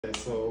Okay,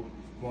 so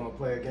want to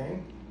play a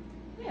game?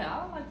 Yeah,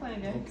 I like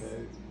playing games.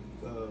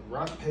 Okay.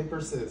 Rock,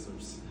 paper,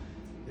 scissors.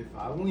 If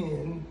I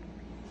win,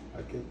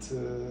 I get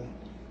to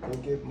go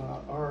get my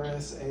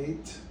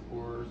RS8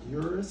 or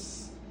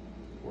Urus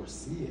or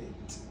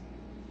C8.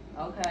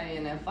 Okay,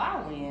 and if I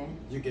win,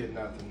 You get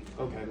nothing.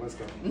 Okay, let's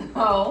go.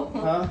 no,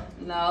 Huh?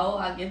 no,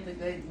 I get to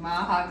go my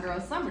hot girl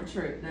summer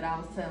trip that I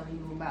was telling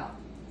you about.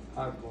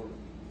 Hot girl.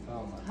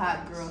 Oh my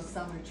Hot goodness. girl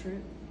summer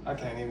trip, I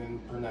can't even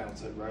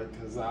pronounce it right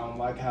because I don't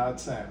like how it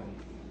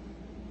sounds.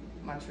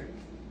 my trip.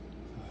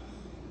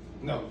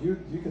 No, you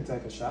can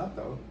take a shot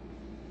though.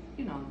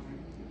 You know I'm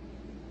drinking.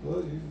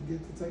 Well, you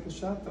get to take a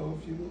shot though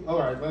if you. All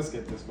right, let's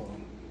get this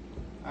going.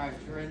 All right,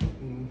 you ready?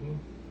 Mm-hmm.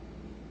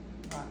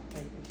 Rock,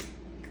 paper.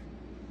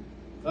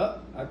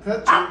 Oh, I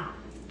cut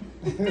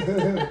you.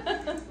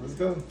 Let's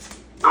go.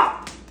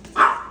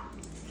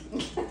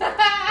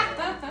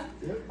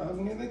 Yep, I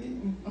win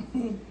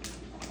again.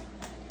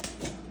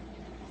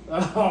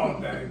 Oh,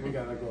 dang, we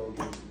gotta go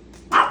again.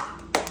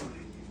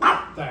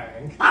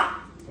 Dang.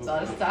 So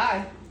it's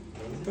tied.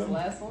 Let's It's go. the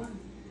last one.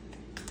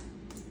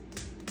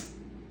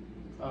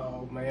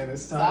 Oh man,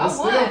 it's So tied. It's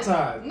still won.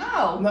 tied.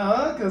 No.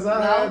 Nah, because I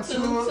No, had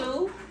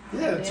 2-2.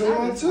 Yeah, And 2 then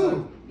I and just 2.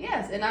 won.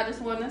 Yes, and I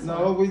just won this one.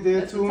 No, we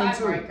did That's 2 the and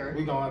 2. tiebreaker.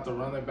 We're gonna have to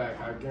run it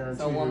back. I guarantee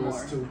So one you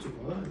more. it's 2-2.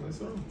 All right, let's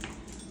go.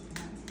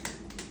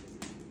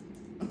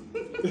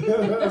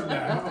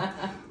 Now,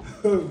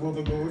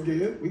 we'll go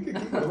again. We can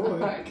keep All going.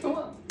 right, come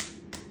on.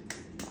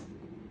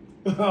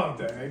 Oh,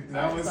 dang.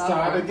 Now Alright, it's so I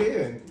tied won.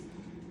 again.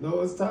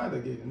 No, it's tied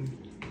again.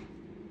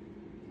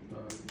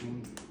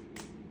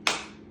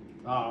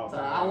 Oh, So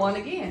I won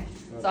again.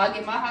 So I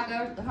get my hot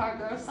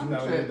girl summer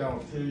No, trip. you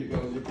don't. Here you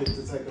go. You get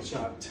to take a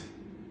shot.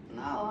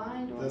 No, I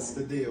ain't doing That's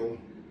that. the deal.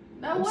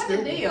 No, I'm what's the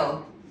still-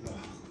 deal?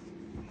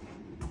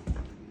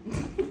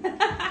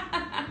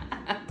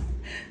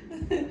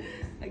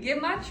 I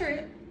get my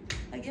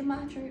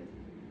trip.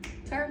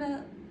 Turn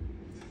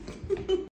up.